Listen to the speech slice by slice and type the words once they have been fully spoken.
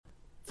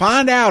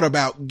Find out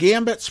about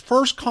Gambit's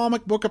first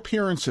comic book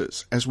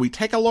appearances as we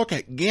take a look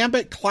at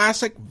Gambit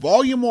Classic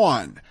Volume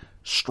 1,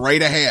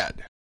 straight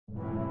ahead.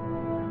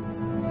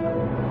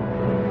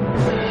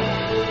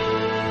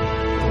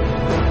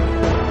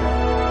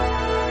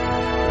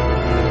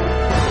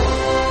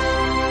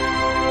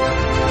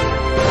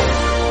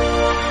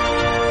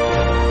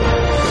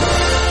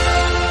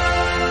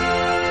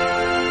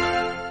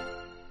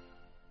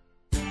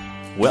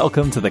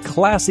 Welcome to the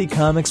Classy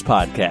Comics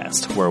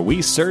Podcast, where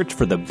we search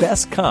for the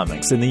best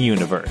comics in the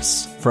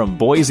universe. From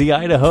Boise,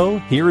 Idaho,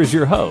 here is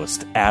your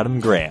host,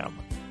 Adam Graham.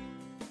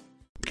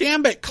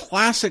 Gambit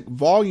Classic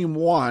Volume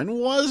 1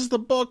 was the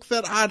book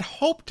that I'd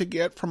hoped to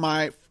get for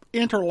my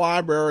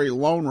interlibrary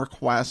loan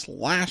request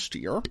last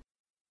year,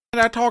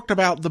 and I talked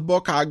about the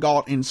book I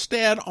got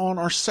instead on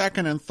our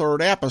second and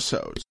third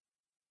episodes.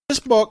 This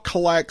book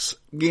collects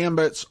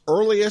Gambit's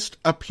earliest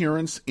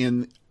appearance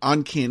in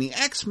Uncanny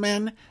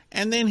X-Men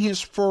and then his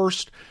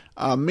first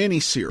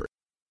miniseries.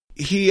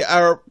 He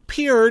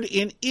appeared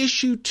in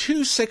issue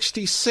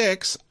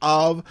 266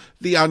 of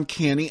the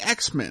Uncanny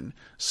X-Men.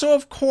 So,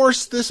 of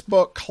course, this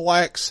book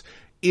collects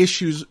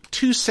issues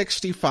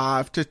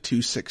 265 to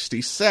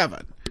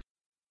 267.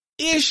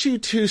 Issue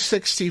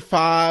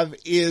 265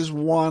 is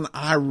one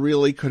I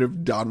really could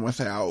have done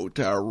without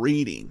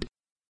reading.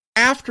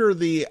 After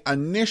the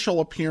initial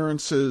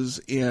appearances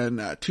in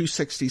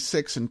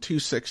 266 and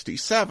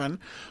 267,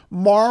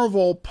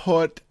 Marvel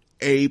put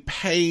a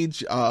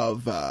page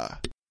of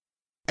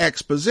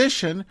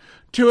exposition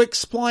to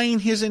explain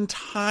his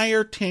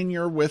entire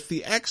tenure with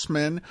the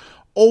X-Men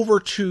over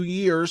 2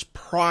 years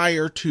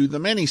prior to the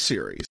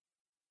miniseries.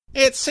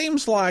 It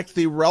seems like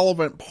the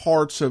relevant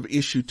parts of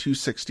issue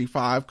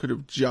 265 could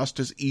have just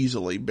as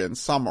easily been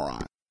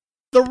summarized.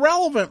 The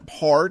relevant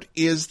part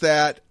is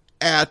that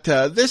at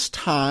this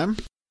time,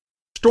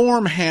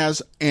 Storm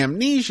has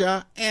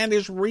amnesia and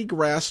is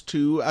regressed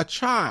to a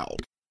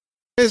child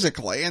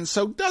physically, and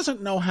so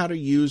doesn't know how to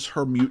use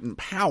her mutant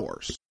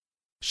powers.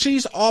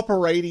 She's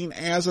operating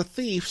as a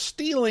thief,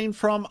 stealing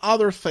from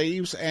other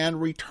thieves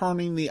and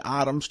returning the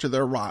items to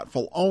their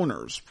rightful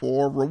owners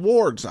for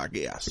rewards, I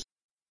guess.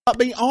 But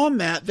beyond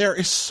that, there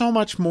is so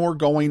much more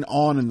going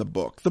on in the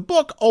book. The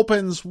book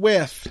opens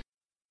with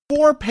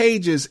 4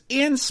 pages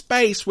in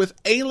space with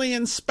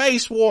alien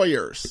space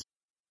warriors.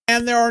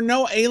 And there are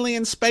no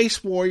alien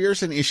space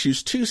warriors in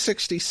issues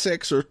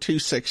 266 or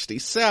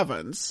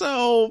 267,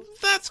 so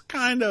that's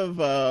kind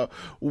of a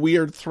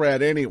weird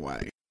thread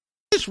anyway.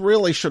 This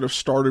really should have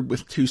started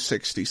with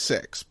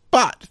 266,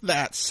 but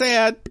that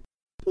said,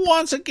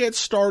 once it gets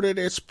started,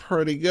 it's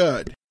pretty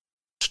good.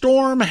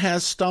 Storm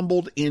has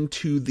stumbled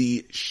into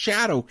the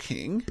Shadow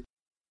King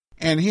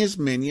and his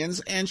minions,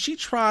 and she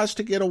tries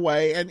to get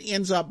away and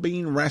ends up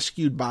being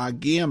rescued by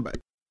Gambit,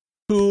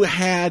 who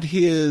had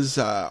his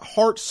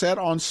heart set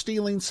on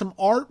stealing some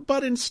art,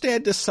 but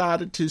instead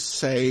decided to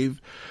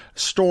save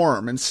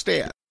Storm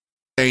instead,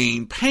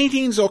 saying,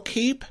 "Paintings will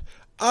keep,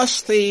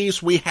 us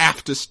thieves, we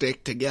have to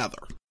stick together."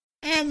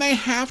 And they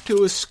have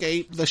to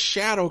escape the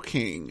Shadow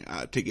King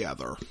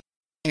together,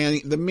 and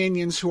the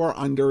minions who are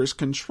under his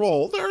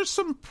control. There's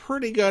some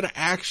pretty good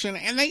action,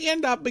 and they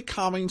end up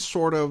becoming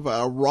sort of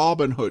a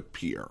Robin Hood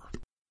peer.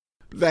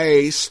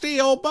 They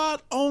steal,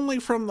 but only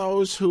from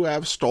those who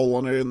have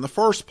stolen it in the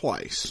first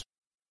place.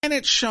 And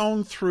it's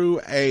shown through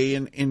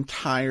an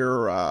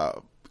entire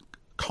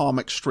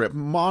comic strip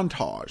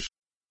montage.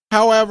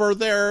 However,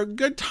 their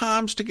good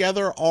times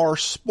together are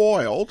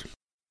spoiled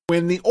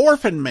when the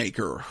Orphan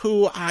Maker,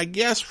 who I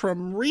guess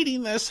from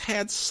reading this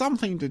had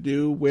something to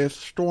do with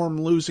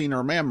Storm losing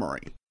her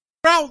memory.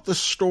 Throughout the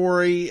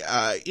story,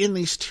 in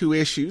these 2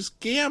 issues,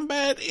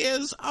 Gambit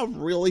is a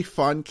really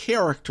fun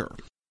character.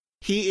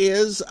 He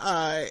is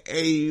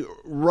a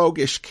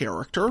roguish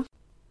character,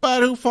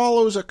 but who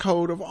follows a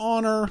code of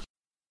honor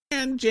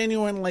and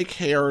genuinely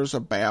cares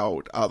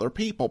about other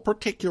people,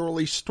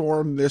 particularly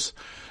Storm, this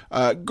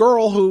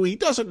girl who he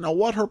doesn't know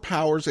what her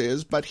powers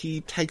is, but he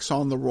takes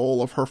on the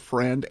role of her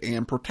friend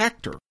and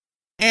protector.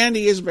 And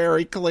he is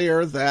very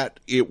clear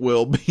that it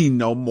will be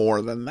no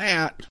more than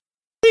that,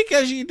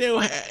 because you do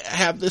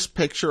have this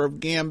picture of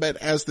Gambit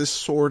as this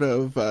sort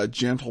of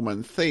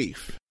gentleman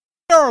thief.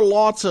 There are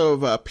lots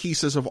of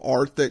pieces of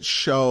art that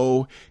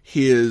show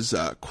his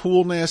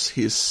coolness,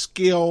 his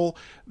skill,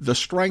 the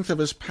strength of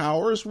his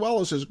power, as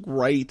well as his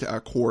great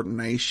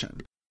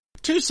coordination.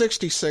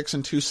 266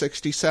 and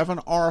 267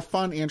 are a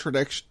fun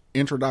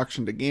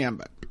introduction to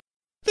Gambit.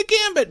 The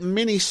Gambit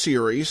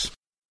miniseries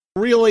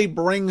really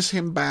brings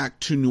him back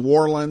to New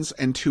Orleans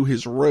and to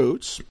his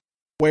roots,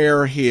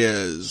 where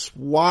his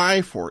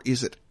wife, or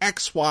is it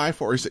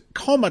ex-wife, or is it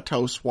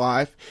comatose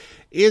wife,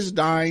 is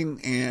dying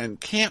and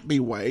can't be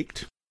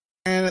waked.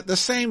 And at the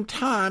same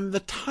time, the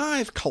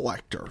tithe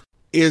collector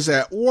is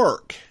at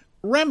work.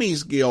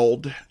 Remy's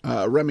guild,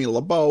 Remy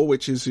LeBeau,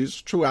 which is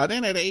his true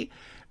identity,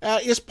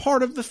 is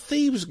part of the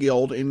Thieves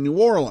Guild in New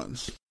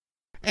Orleans.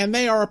 And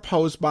they are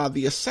opposed by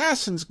the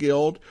Assassins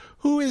Guild,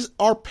 who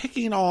are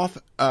picking off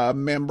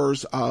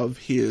members of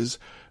his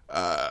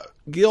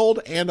guild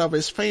and of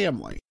his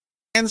family.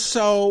 And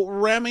so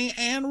Remy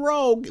and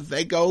Rogue,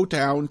 they go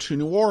down to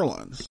New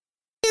Orleans.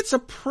 It's a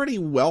pretty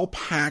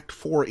well-packed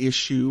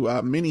 4-issue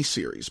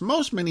miniseries.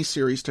 Most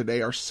miniseries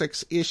today are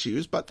 6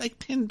 issues, but they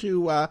tend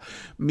to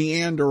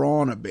meander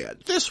on a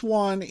bit. This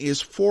one is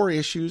 4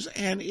 issues,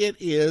 and it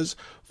is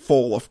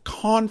full of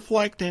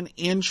conflict and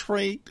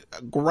intrigue,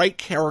 great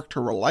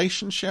character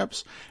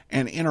relationships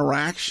and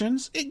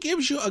interactions. It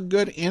gives you a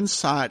good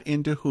insight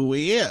into who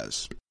he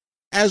is,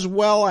 as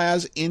well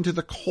as into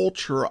the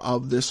culture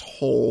of this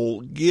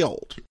whole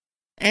guild.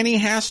 And he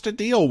has to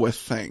deal with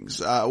things.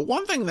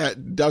 One thing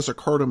that does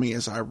occur to me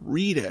as I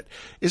read it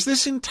is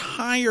this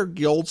entire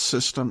guild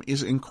system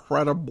is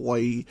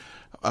incredibly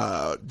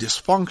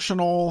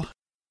dysfunctional,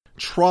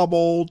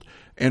 troubled,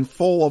 and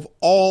full of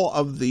all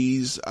of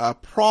these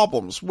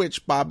problems,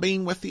 which by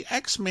being with the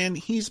X-Men,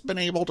 he's been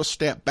able to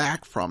step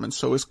back from, and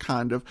so is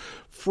kind of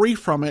free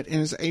from it and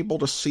is able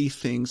to see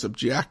things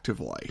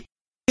objectively.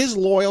 His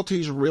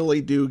loyalties really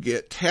do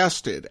get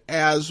tested,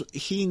 as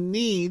he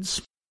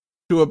needs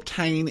to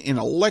obtain an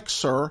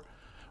elixir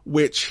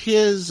which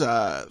his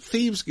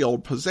Thieves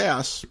Guild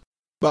possess,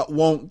 but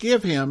won't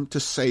give him to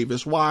save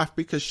his wife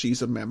because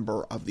she's a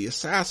member of the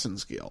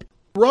Assassins Guild.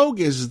 Rogue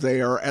is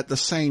there at the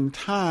same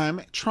time,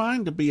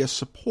 trying to be a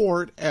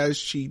support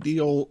as he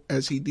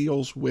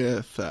deals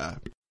with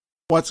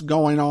what's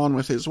going on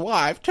with his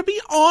wife. To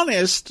be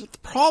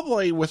honest,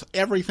 probably with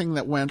everything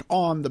that went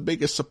on, the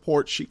biggest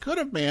support she could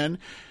have been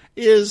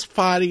is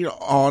fighting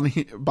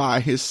by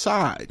his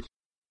side.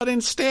 But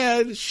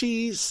instead,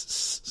 she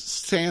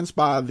stands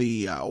by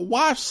the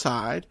wife's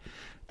side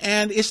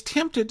and is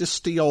tempted to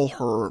steal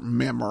her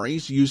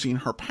memories using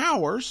her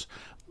powers,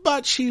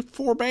 but she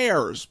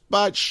forbears.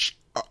 But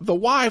the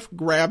wife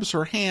grabs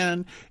her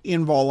hand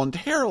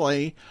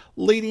involuntarily,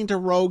 leading to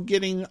Rogue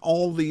getting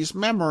all these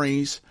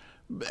memories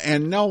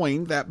and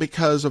knowing that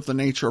because of the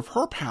nature of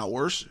her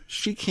powers,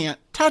 she can't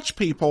touch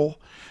people,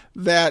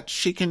 that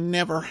she can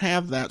never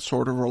have that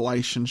sort of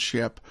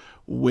relationship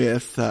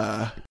with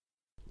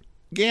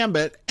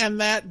Gambit, and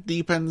that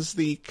deepens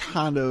the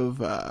kind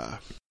of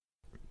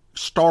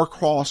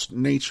star-crossed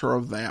nature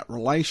of that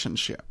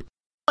relationship.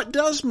 What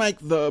does make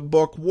the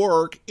book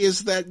work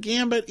is that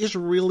Gambit is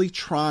really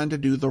trying to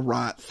do the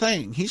right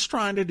thing. He's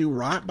trying to do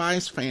right by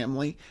his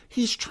family,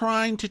 he's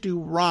trying to do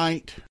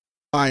right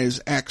by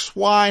his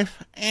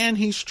ex-wife, and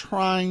he's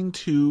trying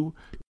to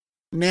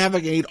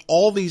navigate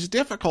all these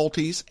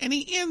difficulties, and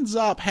he ends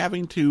up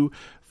having to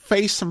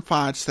face some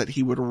fights that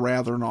he would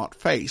rather not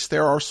face.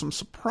 There are some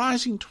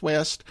surprising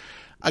twists.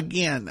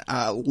 Again,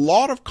 a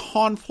lot of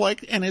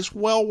conflict, and it's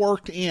well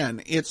worked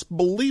in. It's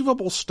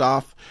believable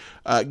stuff,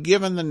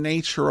 given the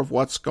nature of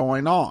what's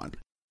going on.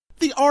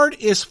 The art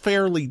is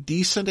fairly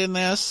decent in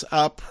this.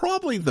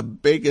 Probably the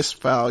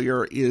biggest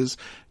failure is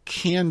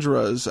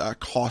Kendra's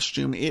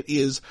costume. It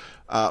is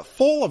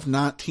full of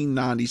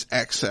 1990s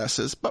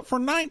excesses, but for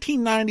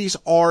 1990s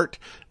art,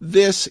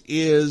 this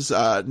is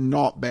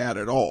not bad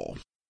at all.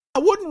 I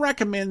wouldn't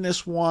recommend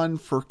this one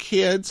for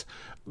kids,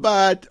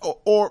 but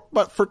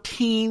for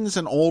teens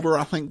and older,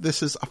 I think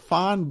this is a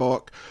fine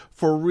book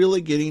for really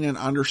getting an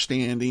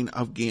understanding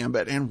of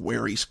Gambit and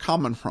where he's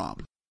coming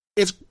from.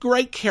 It's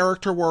great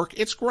character work,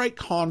 it's great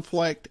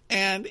conflict,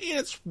 and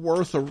it's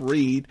worth a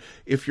read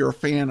if you're a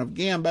fan of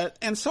Gambit,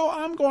 and so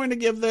I'm going to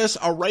give this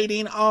a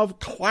rating of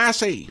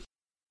classy.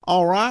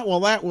 Alright,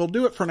 well that will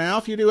do it for now.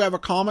 If you do have a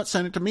comment,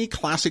 send it to me,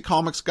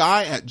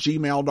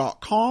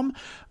 classycomicsguy@gmail.com.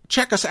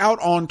 Check us out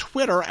on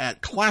Twitter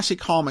at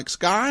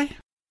classycomicsguy.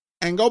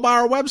 And go by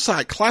our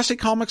website,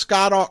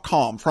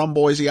 classycomicsguy.com. From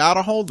Boise,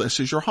 Idaho, this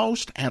is your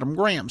host, Adam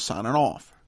Graham, signing off.